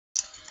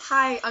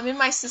Hi, I'm in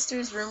my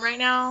sister's room right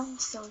now,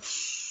 so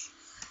shh.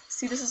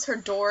 See, this is her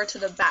door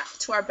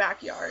to our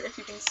backyard, if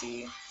you can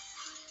see.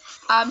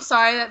 I'm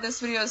sorry that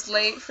this video is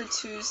late for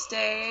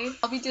Tuesday.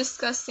 I'll be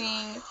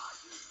discussing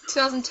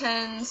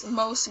 2010's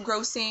most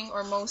grossing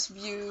or most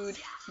viewed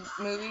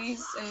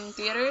movies in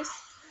theaters.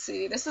 Let's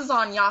see, this is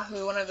on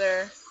Yahoo, one of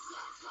their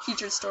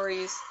featured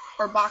stories,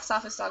 or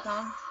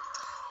boxoffice.com.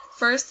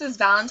 First is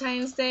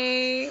Valentine's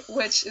Day,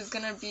 which is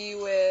gonna be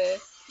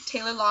with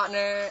Taylor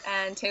Lautner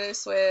and Taylor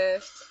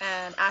Swift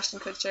and Ashton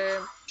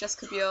Kutcher,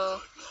 Jessica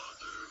Biel,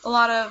 a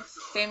lot of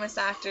famous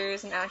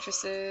actors and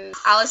actresses.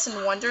 Alice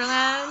in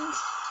Wonderland,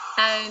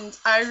 and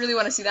I really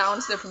want to see that. I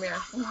want to see the premiere.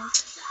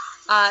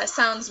 It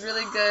sounds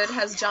really good.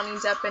 Has Johnny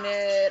Depp in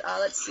it.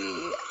 Let's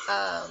see.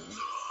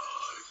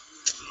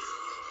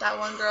 That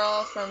one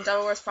girl from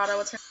Devil Wears Prada.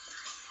 What's her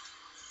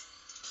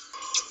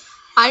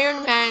name?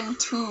 Iron Man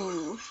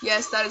 2.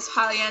 Yes, that is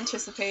highly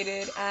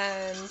anticipated,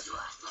 and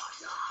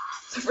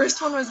the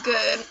first one was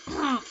good.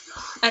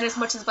 And as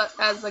much as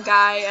the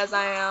guy as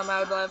I am, I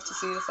would love to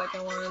see the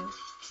second one.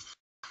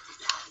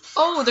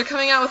 Oh, they're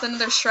coming out with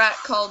another Shrek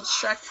called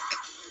Shrek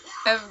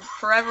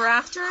Forever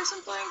After or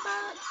something like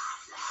that.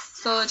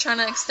 So they're trying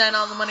to extend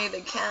all the money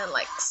they can,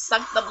 like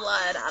suck the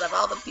blood out of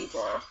all the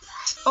people.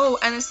 Oh,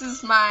 and this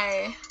is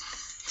my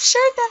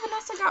shirt that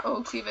Vanessa got.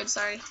 Oh, cleavage,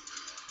 sorry.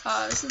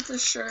 This is the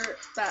shirt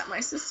that my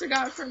sister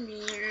got for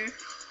me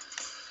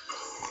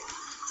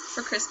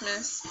for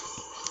Christmas.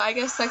 I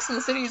guess Sex and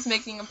the City is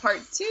making a part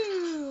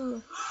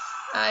 2.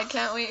 I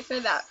can't wait for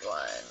that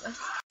one.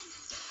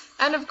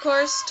 And of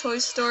course, Toy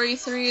Story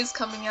 3 is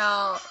coming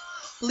out.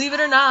 Believe it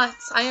or not,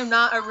 I am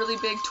not a really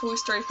big Toy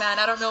Story fan.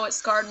 I don't know what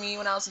scarred me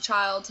when I was a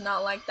child to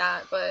not like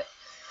that, but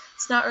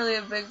it's not really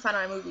a big fan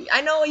of my movie.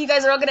 I know you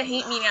guys are all gonna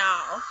hate me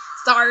now.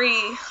 Sorry.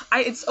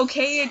 It's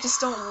okay, I just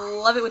don't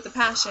love it with the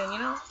passion, you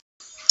know?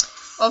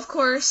 Of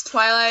course,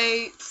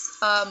 Twilight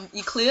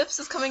Eclipse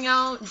is coming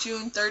out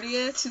June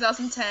 30th,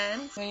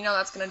 2010. And you know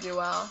that's gonna do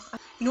well.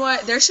 You know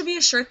what? There should be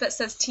a shirt that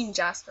says Team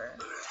Jasper.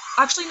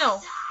 Actually,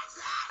 no.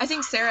 I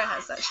think Sarah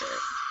has that shirt.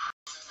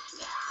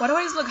 Why do I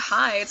always look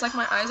high? It's like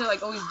my eyes are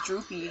like always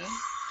droopy.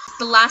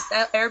 The Last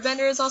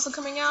Airbender is also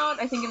coming out,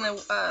 I think in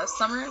the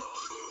summer.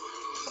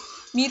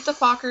 Meet the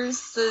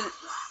Fockers.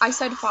 I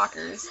said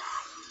Fockers.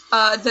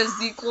 The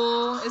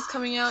sequel is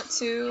coming out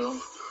too.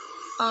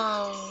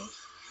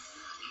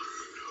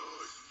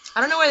 I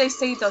don't know why they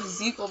say the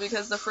sequel,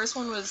 because the first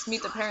one was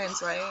Meet the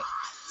Parents, right?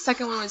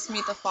 Second one was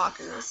Meet the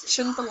Fockers.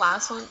 Shouldn't the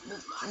last one,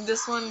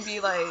 this one, be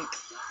like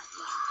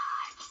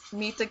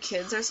Meet the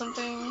Kids or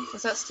something?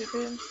 Is that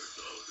stupid?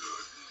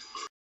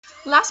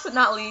 Last but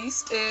not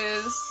least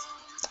is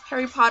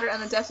Harry Potter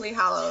and the Deathly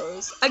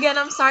Hallows. Again,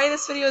 I'm sorry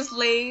this video is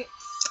late.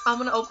 I'm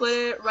gonna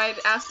upload it right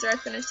after I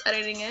finish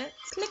editing it.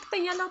 Click the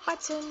yellow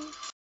button.